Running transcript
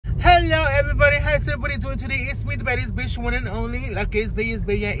everybody, how's everybody doing today? It's me, the baddest bitch, one and only. La que es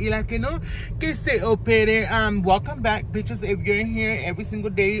bella, y la que no, que se opere. Welcome back, bitches. If you're in here every single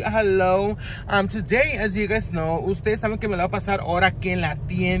day, hello. Today, as you guys know, ustedes saben que me la va a pasar ahora aquí en la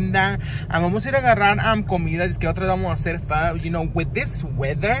tienda. Vamos a ir a agarrar comida. Es que otra vez vamos a hacer fab. You know, with this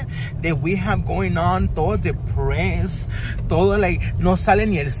weather that we have going on, todo depressed, todo like no sale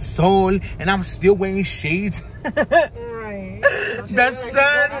ni el sol, and I'm still wearing shades. Right. The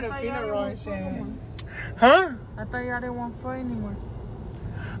sun. At a funeral and shit. Huh? I thought y'all didn't want food anymore.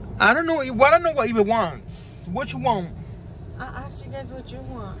 I don't know. I don't know what you want. What you want? I asked you guys what you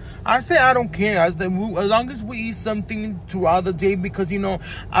want. I say I don't care as long as we eat something throughout the day, because you know,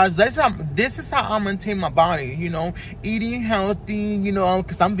 this is how I maintain my body. You know, eating healthy. You know,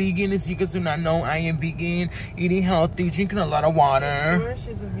 because I'm vegan. As you guys do not know, I am vegan. Eating healthy, drinking a lot of water. Sure,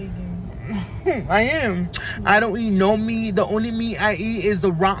 she's a vegan. I am. I don't eat no meat. The only meat I eat is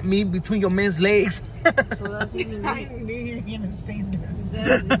the raw meat between your man's legs. So that's eating meat. I knew you were gonna say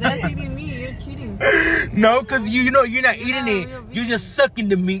this. That's eating meat. You're cheating. No, because you know you're not eating it. You're just sucking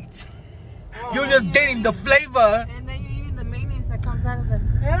the meat. Oh, you're just getting the flavor. And then you're eating the mayonnaise that comes out of the.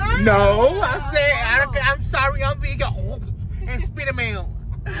 No, I say I'm sorry, I'm vegan. And spit them out.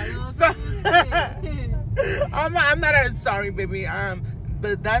 So, I'm not a sorry, baby.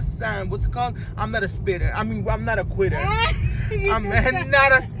 But that's what's it called? I'm not a spitter. I mean, I'm not a quitter. I'm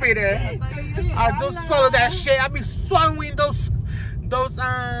not a spitter. I just swallow that shit. I be swallowing those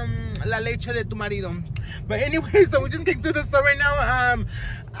la leche de tu marido. But anyway, so we just get to the store right now.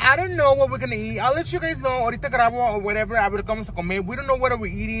 I don't know what we're gonna eat. I'll let you guys know. Ahorita grabo or whatever. Vamos a comer. We don't know what we're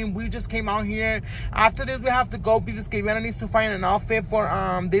eating. We just came out here. After this, we have to go. Because Govea needs to find an outfit for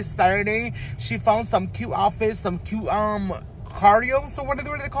this Saturday. She found some cute outfits, some cute cargos. So what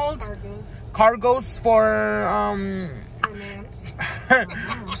are they called? Cargos for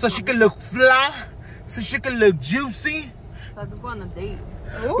so she can look fly, so she can look juicy. So to go on a date.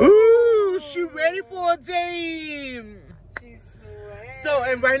 Ooh, she ready for a date. She's sweating. So,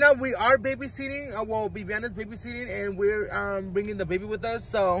 and right now we are babysitting. Well, Viviana's babysitting, and we're bringing the baby with us.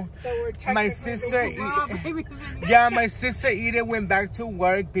 So we're my sister, yeah, my sister Edith went back to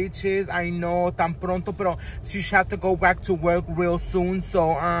work, bitches. I know, tan pronto, pero she had to go back to work real soon.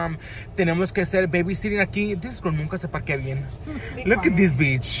 So tenemos que hacer babysitting aquí. This girl nunca se parquea bien. Look at this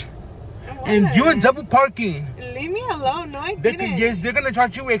bitch. And you in double parking. Leave me alone. No, I didn't. Yes, they're gonna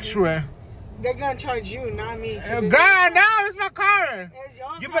charge you extra. They're gonna charge you, not me. Girl, no, it's my car. It's your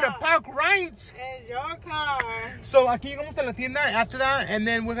You car. better park right. It's your car. So aquí vamos a la tienda after that, and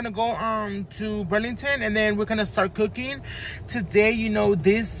then we're gonna go to Burlington, and then we're gonna start cooking. Today, you know,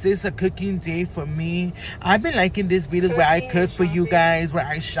 this is a cooking day for me. I've been liking this videos where I cook for you guys, where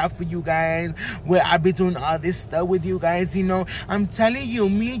I shop for you guys, where I be doing all this stuff with you guys. You know, I'm telling you,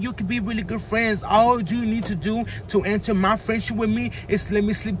 me and you can be really good friends. All you need to do to enter my friendship with me is let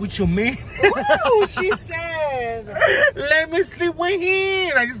me sleep with your man. Ooh, she said. Let me sleep with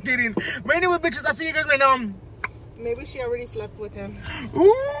him. I'm just kidding. But anyway, bitches, I'll see you guys right now. Maybe she already slept with him.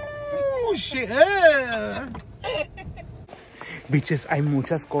 Ooh, shit. Bitches, hay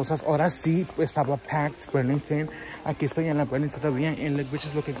muchas cosas. Ahora sí, estaba packed Burlington. Aquí estoy en la Burlington todavía. And look,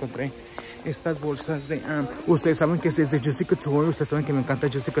 bitches, lo que encontré. Estas bolsas de... ustedes saben que es de Jassyln Couture. Ustedes saben que me encanta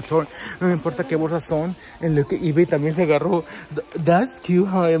Jassyln Couture. No me importa qué bolsas son. And look, eBay también se agarró. That's cute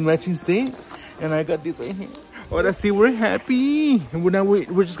how I matching see. And I got this right here. Ahora sí, we're happy. And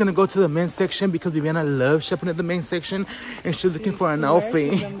we're just going to go to the men's section because Viviana loves shopping at the men's section. And she's looking for an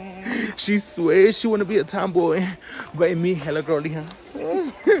outfit. She swears she want to be a tomboy. But me, hella girly, huh?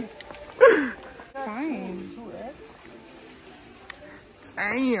 Fine.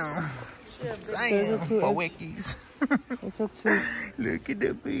 Damn. Damn. For wickies. It's so cute. Look at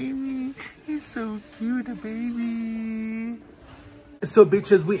the baby. He's so cute, the baby. So,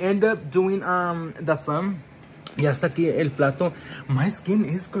 bitches, we end up doing the fun. Ya está aquí el plato. My skin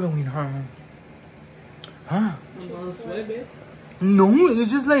is glowing, huh? Huh? No,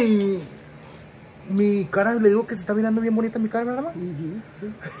 it's just like... Mi cara, le digo que se está mirando bien bonita mi cara, ¿verdad?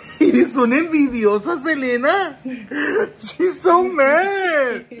 Eres una envidiosa, Selena. She's so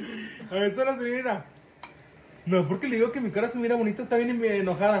mad. A ver, está la Selena. No, porque le digo que mi cara se mira bonita, está bien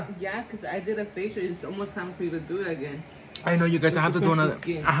enojada. Yeah, because I did a facial. It's almost time for you to do it again. I know, you guys. I have to do another.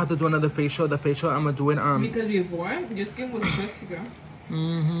 I have to do another facial. The facial, I'm gonna do it. Because before your skin was crusty, girl.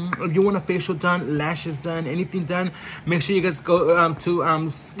 If you want a facial done, lashes done, anything done, make sure you guys go to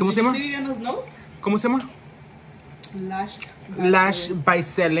 ¿Cómo se llama? See your nose? ¿Cómo se llama? Lash by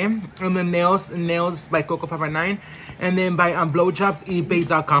Jassyln, and then nails by Coco559, and then by blowjobs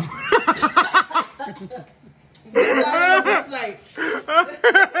ebay.com.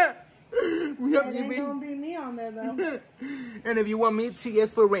 you ain't be. gonna be me on there though. And if you want me, T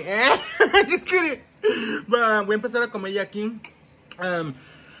is for rain. Just kidding. But voy a empezar a comer ya aquí.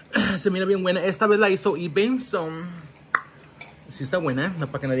 Se mira bien buena. Esta vez la hizo eBay. So, sí está buena, no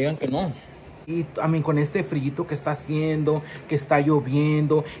para que no digan que no. Y con este frillito que está haciendo, que está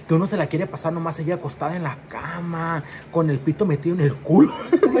lloviendo, que uno se la quiere pasar nomás ella acostada en la cama, con el pito metido en el culo.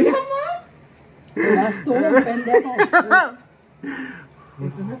 Eras tú, pendejo.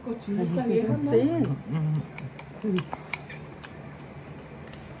 Es una cochinita vieja, ¿no? Sí.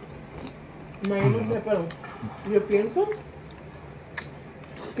 No, yo no sé, pero yo pienso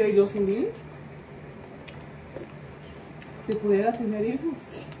que Jassyln, si pudiera tener hijos,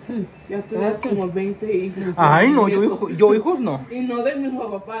 ya tuviera como 20 hijos. Ay, no, yo hijos no. Y no del mismo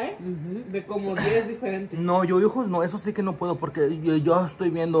papá, ¿eh? De como 10 diferentes. No, yo hijos no, eso sí que no puedo porque yo estoy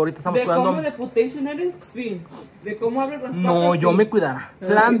viendo, ahorita estamos De cuidando. cómo de putation eres, sí. De cómo abres las No, patas, yo sí. me cuidara.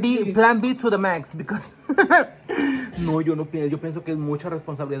 Plan B to the max, because no, yo no pienso, yo pienso que es mucha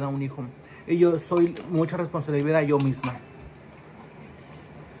responsabilidad un hijo. Y yo soy mucha responsabilidad yo misma.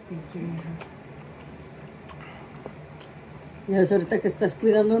 Y eso ahorita que estás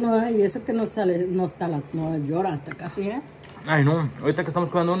cuidando uno, y eso que no sale, no llora hasta casi, ¿eh? Ay, no, ahorita que estamos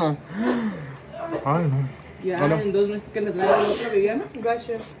cuidando uno. Ay, no. Ya Hola. en 2 meses que les traiga otra Viviana.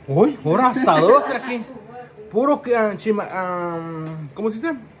 Gracias. Uy, ahora hasta 2 aquí. Puro que ¿cómo se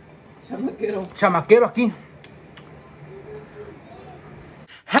dice? Chamaquero. Chamaquero aquí.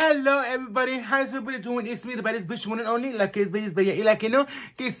 Hello everybody, how's everybody doing? It's me, the baddest bitch, one and only, la que es bella es bella y la que no,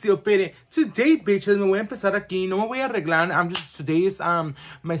 que se opere. Today, bitches, me voy a empezar aquí, no me voy a arreglar. Today is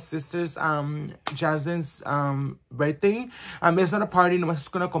my sister's Jassyln's birthday. It's not a party, nomás es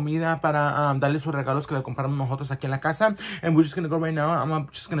una comida para darle sus regalos que le compramos nosotros aquí en la casa. And we're just gonna go right now. I'm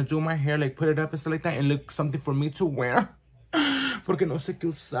just gonna do my hair, like put it up and stuff like that, and look something for me to wear. Porque no sé qué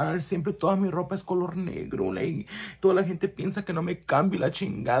usar. Siempre toda mi ropa es color negro. Like, toda la gente piensa que no me cambio la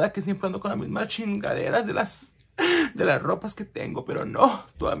chingada. Que siempre ando con las mismas chingaderas de las ropas que tengo. Pero no,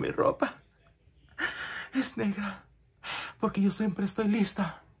 toda mi ropa es negra. Porque yo siempre estoy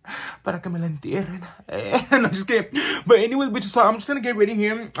lista para que me la entierren. No, just kidding. But anyways, bitches, so I'm just gonna get ready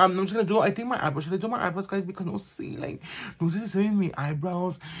here. I'm just gonna do, I think, my eyebrows. Should I do my eyebrows, guys? Because no sé si se ven mis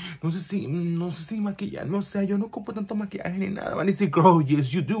eyebrows. No sé si maquillar. No sé, yo no ocupo tanto maquillaje ni nada. Van a decir, girl,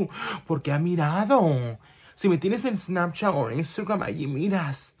 yes, you do. Porque ha mirado. Si me tienes en Snapchat o Instagram, allí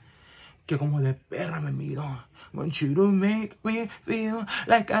miras que como de perra me miro. Want you to make me feel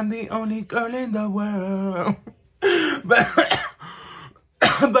like I'm the only girl in the world.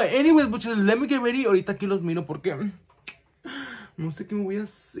 But anyways, bitches, let me get ready. Ahorita aquí los miro porque no sé qué me voy a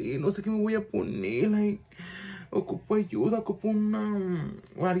hacer, no sé qué me voy a poner. Like, ocupo ayuda, ocupo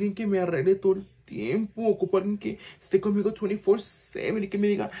alguien que me arregle todo el tiempo. Ocupo alguien que esté conmigo 24/7 y que me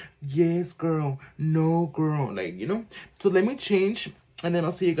diga, yes, girl, no, girl. Like, you know. So let me change. And then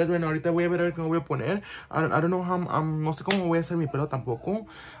I'll see you guys right now. Ahorita voy a ver qué me voy a poner. I don't know how, no sé cómo voy a hacer mi pelo tampoco.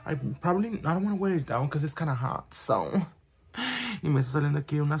 I don't want to wear it down because it's kind of hot, so. Y me está saliendo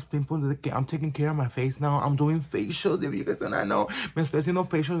aquí unas pimples de que I'm taking care of my face now. I'm doing facials, if you guys don't know. Me estoy haciendo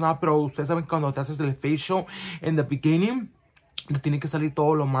facials now, pero ustedes saben que cuando te haces el facial in the beginning, te tiene que salir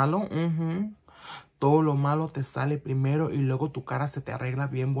todo lo malo. Todo lo malo te sale primero y luego tu cara se te arregla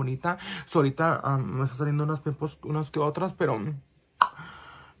bien bonita. So ahorita me está saliendo unas pimples, unas que otras, pero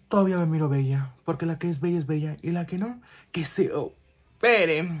todavía me miro bella. Porque la que es bella y la que no, que se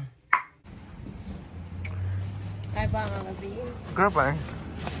opere. Ay, van a abrir. Girl, bye.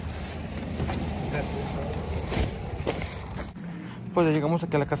 Pues ya llegamos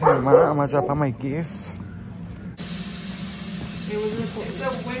aquí a la casa de mi mamá. I'm gonna drop out my gift. It's a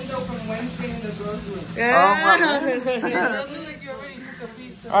window from Wednesday in the grocery. Yeah. It doesn't look like you already took a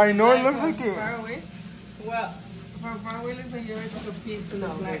piece. I know, it looks like it. Far away? Well, from far away looks like you already took a piece to the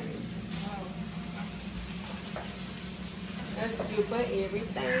black. That's super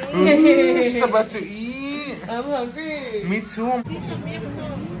everything. She's about to eat. I'm hungry. Me too.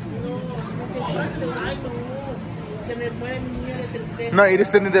 No,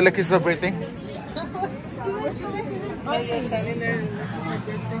 eres teniendo la que es su birthday.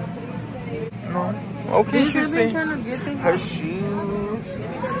 No. Okay, she's saying her shoes.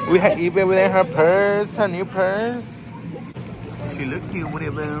 We had eBay within her purse, her new purse. She look cute with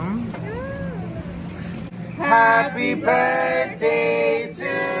it, boom. Happy birthday to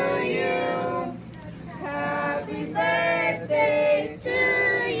you. Happy birthday to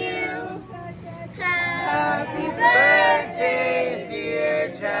you. Happy birthday, dear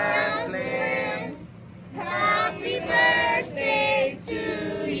Jassyln. Happy birthday to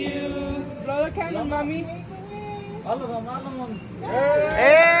you. Blow the candle, mommy.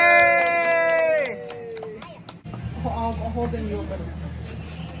 Hey! than you open it.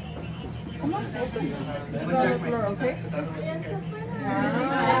 Come on, open it. Draw the floor, okay?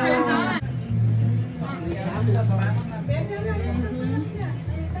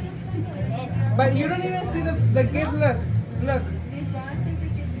 But you don't even see the gift. Look. Look.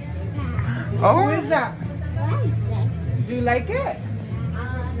 Oh. Who is that? Do you like it?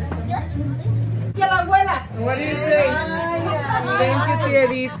 What do you say? Thank you, tía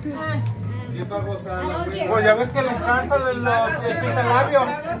Edith. Pues ya ves que le encanta el pintalabio.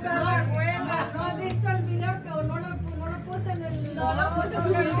 ¿No has visto el video que no lo puse en el...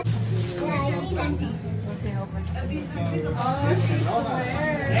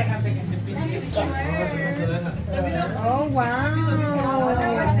 Oh, wow.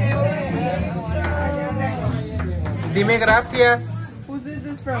 Dime gracias. Who's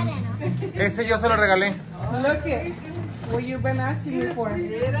this from? Ese yo se lo regalé. Look it. What you've been asking me for.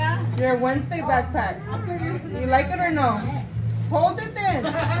 Your Wednesday backpack. You like it or no? Hold it then.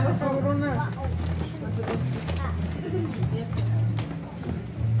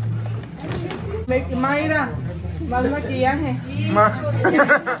 Mayra, más maquillaje.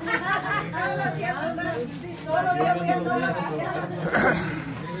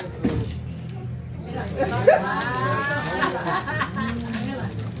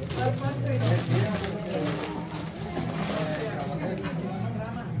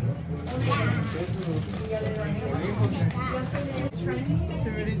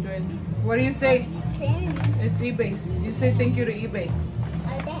 What do you say? It's eBay. You say thank you to eBay.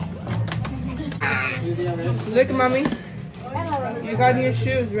 Look, mommy. You got new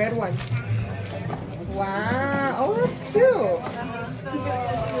shoes, red ones. Wow. Oh, that's cute.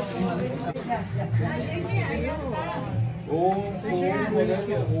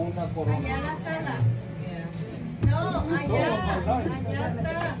 Allá en la sala. No, allá está.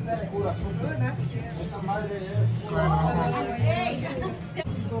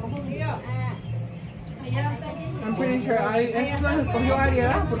 I'm pretty sure esto las escogió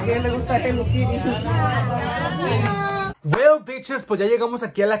Ariana porque a él le gusta Hello Kitty. Well, bitches, pues ya llegamos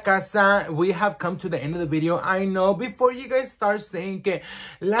aquí a la casa. We have come to the end of the video. I know, before you guys start saying que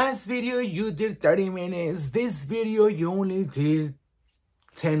last video you did 30 minutes, this video you only did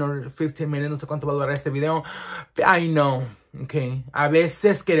 10 or 15 minutes, no sé cuánto va a durar este video. I know, okay. A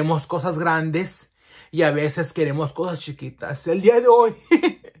veces queremos cosas grandes y a veces queremos cosas chiquitas. El día de hoy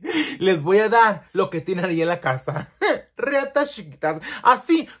les voy a dar lo que tienen ahí en la casa. Reatas chiquitas,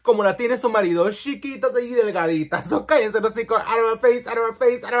 así como la tiene su marido, chiquitas y delgaditas. So cállense los chicos, out of my face, out of my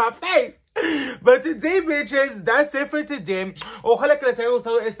face, out of my face. But today, bitches, that's it for today. Ojalá que les haya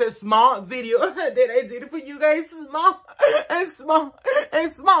gustado este small video that I did for you guys. Small and small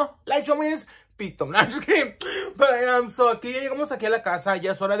and small. Like yo means pito. No, I'm just kidding. But, so aquí ya llegamos aquí a la casa.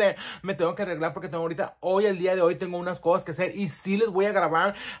 Ya es hora de... Me tengo que arreglar porque tengo ahorita... Hoy, el día de hoy, tengo unas cosas que hacer. Y sí les voy a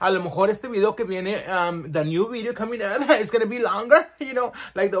grabar. A lo mejor este video que viene... the new video coming up is gonna be longer. You know,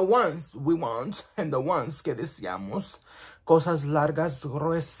 like the ones we want. And the ones que deseamos. Cosas largas,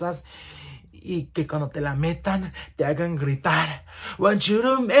 gruesas. Y que cuando te la metan, te hagan gritar. Want you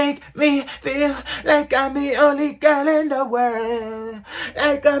to make me feel like I'm the only girl in the world.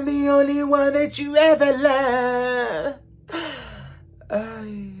 Like I'm the only one that you ever loved.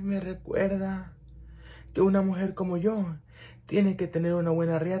 Ay, me recuerda que una mujer como yo tiene que tener una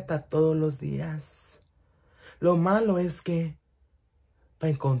buena riata todos los días. Lo malo es que para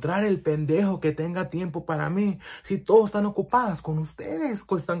encontrar el pendejo que tenga tiempo para mí, si todos están ocupadas con ustedes,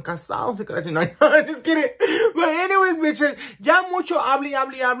 que están casados, y que no, just kidding. But anyways, bitches, ya mucho hable, y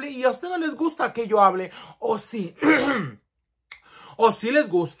a ustedes no les gusta que yo hable, o sí, o sí les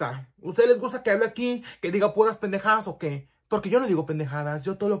gusta. ¿Ustedes les gusta que hable aquí, que diga puras pendejadas o qué? Porque yo no digo pendejadas,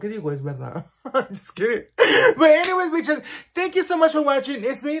 yo todo lo que digo es verdad. Just kidding. But anyways, bitches, thank you so much for watching.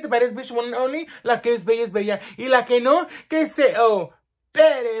 It's me, the baddest bitch, one and only. La que es bella. Y la que no, que se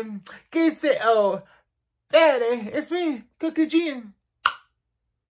Pere, que se Pere, it's me, Cookie Jean.